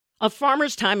A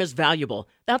farmer's time is valuable.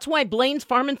 That's why Blaine's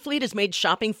Farm and Fleet has made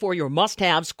shopping for your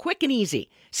must-haves quick and easy.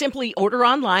 Simply order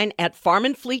online at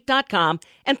farmandfleet.com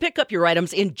and pick up your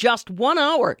items in just 1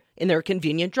 hour in their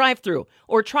convenient drive-thru.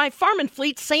 Or try Farm and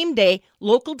Fleet's same-day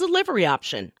local delivery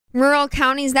option. Rural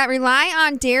counties that rely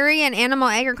on dairy and animal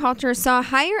agriculture saw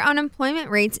higher unemployment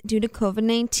rates due to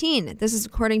COVID-19. This is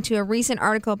according to a recent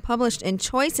article published in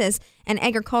Choices, an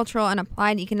Agricultural and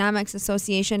Applied Economics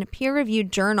Association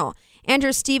peer-reviewed journal.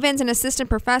 Andrew Stevens, an assistant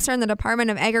professor in the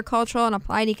Department of Agricultural and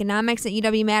Applied Economics at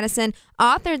UW-Madison,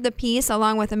 authored the piece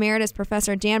along with Emeritus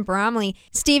Professor Dan Bromley.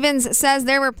 Stevens says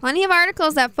there were plenty of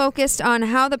articles that focused on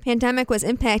how the pandemic was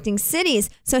impacting cities,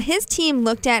 so his team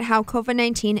looked at how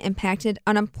COVID-19 impacted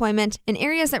unemployment in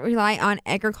areas that rely on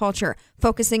agriculture,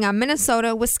 focusing on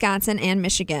Minnesota, Wisconsin, and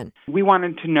Michigan. We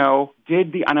wanted to know,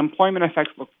 did the unemployment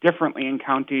effects look differently in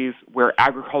counties where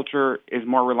agriculture is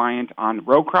more reliant on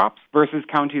row crops versus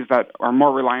counties that are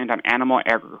more reliant on animal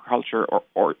agriculture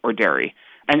or dairy?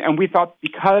 And we thought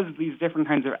because these different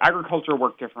kinds of agriculture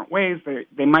work different ways,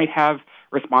 they might have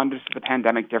responded to the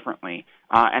pandemic differently,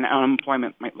 and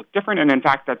unemployment might look different. And in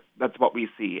fact, that's what we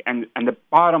see. And the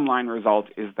bottom line result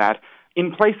is that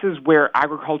in places where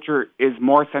agriculture is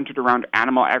more centered around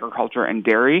animal agriculture and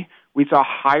dairy, we saw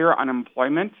higher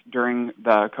unemployment during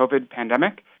the COVID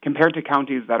pandemic compared to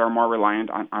counties that are more reliant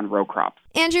on row crops.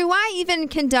 Andrew, why even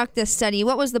conduct this study?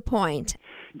 What was the point?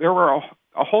 There were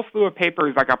a whole slew of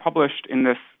papers that got published in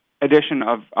this edition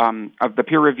of the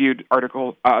peer-reviewed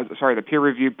the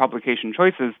peer-reviewed publication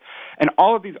Choices, and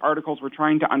all of these articles were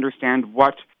trying to understand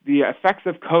what the effects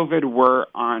of COVID were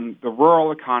on the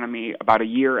rural economy about a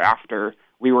year after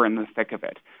we were in the thick of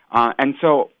it. And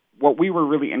so what we were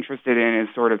really interested in is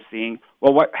sort of seeing,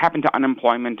 well, what happened to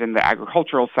unemployment in the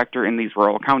agricultural sector in these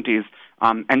rural counties.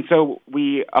 And so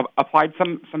we applied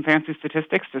some fancy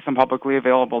statistics to some publicly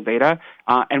available data,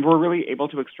 and we're really able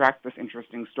to extract this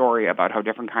interesting story about how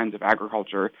different kinds of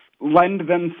agriculture lend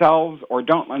themselves or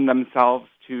don't lend themselves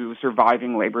to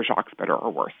surviving labor shocks, better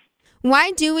or worse.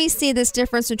 Why do we see this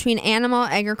difference between animal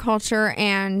agriculture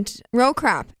and row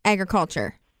crop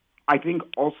agriculture? I think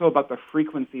also about the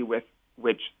frequency with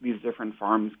which these different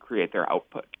farms create their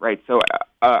output, right? So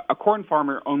a corn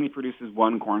farmer only produces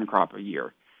one corn crop a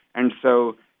year. And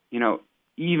so,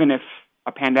 even if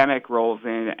a pandemic rolls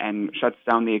in and shuts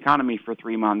down the economy for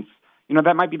 3 months,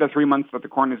 that might be the 3 months that the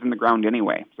corn is in the ground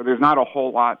anyway. So there's not a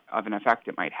whole lot of an effect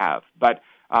it might have. But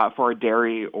for a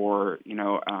dairy or,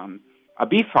 a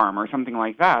beef farm or something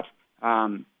like that,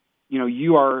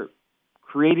 you are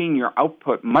creating your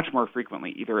output much more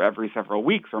frequently, either every several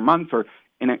weeks or months, or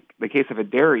in the case of a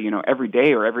dairy, every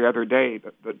day or every other day,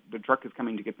 the truck is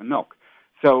coming to get the milk.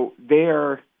 So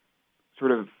they're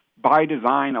sort of by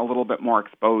design a little bit more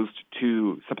exposed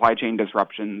to supply chain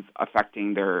disruptions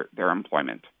affecting their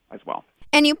employment as well.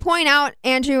 And you point out,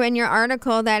 Andrew, in your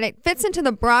article that it fits into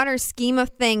the broader scheme of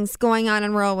things going on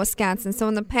in rural Wisconsin. So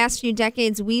in the past few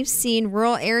decades, we've seen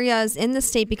rural areas in the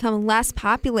state become less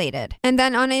populated and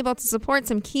then unable to support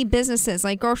some key businesses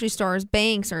like grocery stores,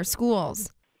 banks, or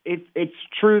schools. It's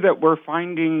true that we're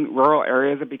finding rural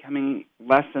areas are becoming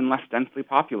less and less densely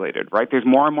populated, right? There's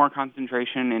more and more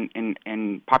concentration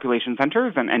in population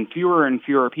centers and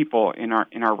fewer people in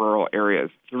our rural areas.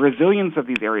 The resilience of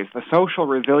these areas, the social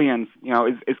resilience,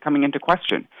 is coming into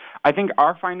question. I think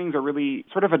our findings are really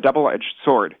sort of a double-edged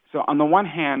sword. So on the one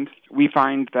hand, we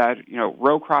find that,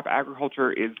 row crop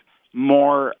agriculture is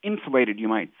more insulated, you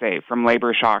might say, from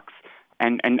labor shocks.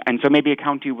 And so maybe a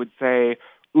county would say,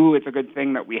 ooh, it's a good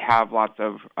thing that we have lots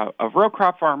of row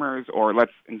crop farmers, or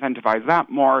let's incentivize that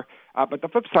more. But the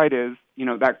flip side is,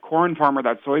 that corn farmer,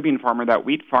 that soybean farmer, that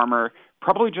wheat farmer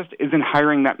probably just isn't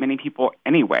hiring that many people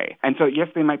anyway. And so, yes,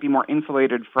 they might be more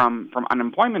insulated from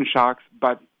unemployment shocks,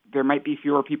 but there might be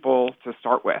fewer people to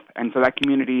start with. And so that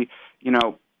community,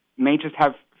 may just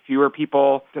have fewer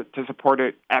people to support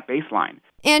it at baseline.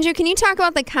 Andrew, can you talk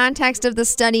about the context of the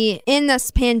study in this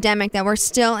pandemic that we're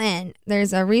still in?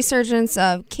 There's a resurgence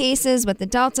of cases with the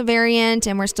Delta variant,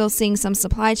 and we're still seeing some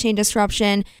supply chain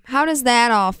disruption. How does that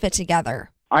all fit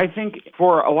together? I think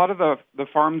for a lot of the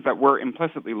farms that we're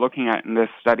implicitly looking at in this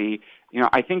study,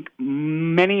 I think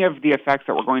many of the effects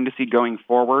that we're going to see going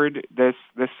forward this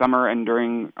summer and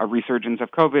during a resurgence of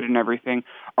COVID and everything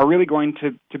are really going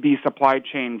to be supply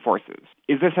chain forces.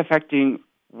 Is this affecting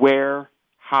where,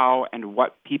 how, and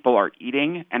what people are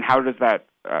eating, and how does that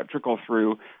trickle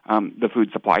through the food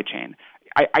supply chain?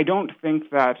 I don't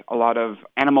think that a lot of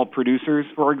animal producers,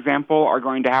 for example, are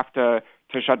going to have to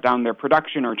shut down their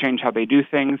production or change how they do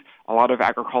things. A lot of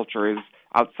agriculture is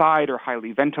outside or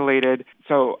highly ventilated.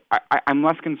 So I'm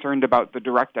less concerned about the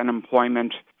direct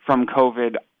unemployment from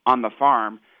COVID on the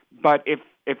farm. But if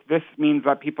this means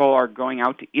that people are going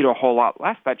out to eat a whole lot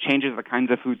less, that changes the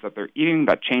kinds of foods that they're eating,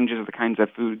 that changes the kinds of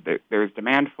food that there's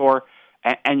demand for,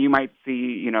 and you might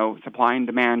see, supply and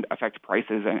demand affect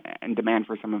prices and demand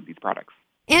for some of these products.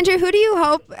 Andrew, who do you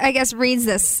hope, reads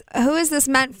this? Who is this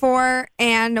meant for,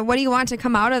 and what do you want to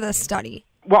come out of this study?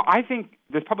 Well, I think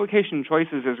this publication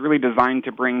Choices is really designed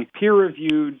to bring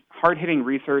peer-reviewed, hard-hitting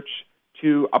research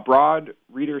to a broad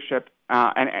readership,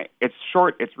 and it's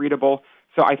short, it's readable.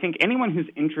 So I think anyone who's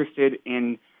interested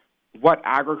in what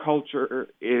agriculture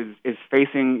is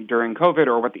facing during COVID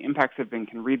or what the impacts have been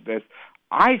can read this.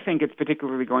 I think it's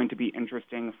particularly going to be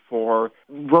interesting for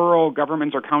rural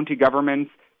governments or county governments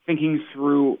thinking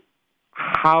through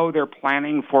how they're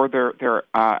planning for their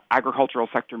agricultural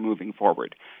sector moving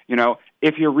forward.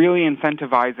 If you're really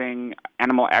incentivizing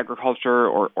animal agriculture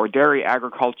or dairy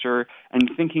agriculture and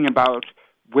thinking about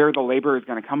where the labor is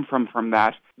going to come from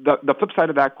that, the flip side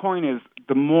of that coin is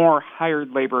the more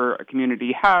hired labor a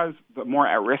community has, the more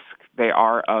at risk they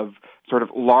are of sort of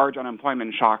large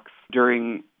unemployment shocks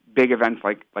during big events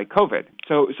like COVID.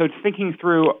 So thinking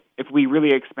through, if we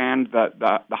really expand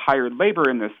the hired labor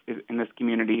in this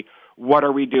community, what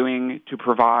are we doing to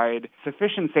provide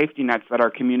sufficient safety nets that our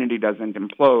community doesn't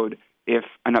implode if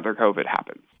another COVID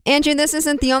happens? Andrew, this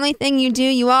isn't the only thing you do.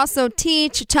 You also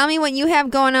teach. Tell me what you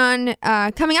have going on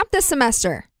coming up this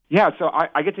semester. Yeah, so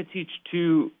I get to teach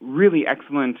two really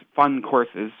excellent, fun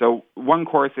courses. So one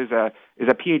course is a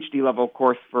PhD level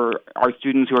course for our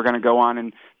students who are going to go on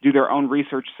and do their own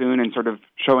research soon, and sort of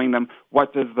showing them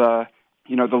what does the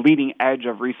leading edge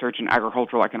of research in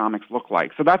agricultural economics look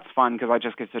like. So that's fun because I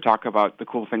just get to talk about the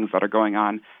cool things that are going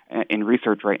on in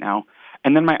research right now.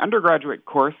 And then my undergraduate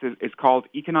course is called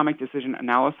Economic Decision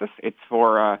Analysis. It's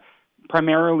for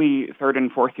primarily third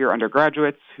and fourth year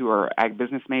undergraduates who are ag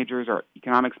business majors or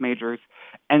economics majors.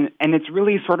 And it's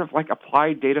really sort of like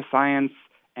applied data science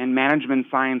and management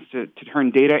science to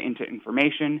turn data into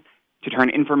information, to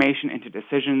turn information into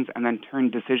decisions, and then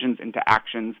turn decisions into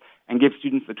actions, and give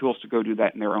students the tools to go do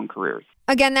that in their own careers.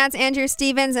 Again, that's Andrew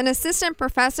Stevens, an assistant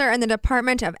professor in the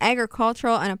Department of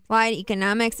Agricultural and Applied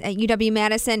Economics at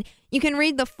UW-Madison. You can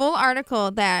read the full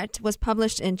article that was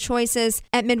published in Choices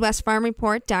at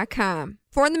MidwestFarmReport.com.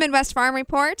 For the Midwest Farm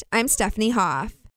Report, I'm Stephanie Hoff.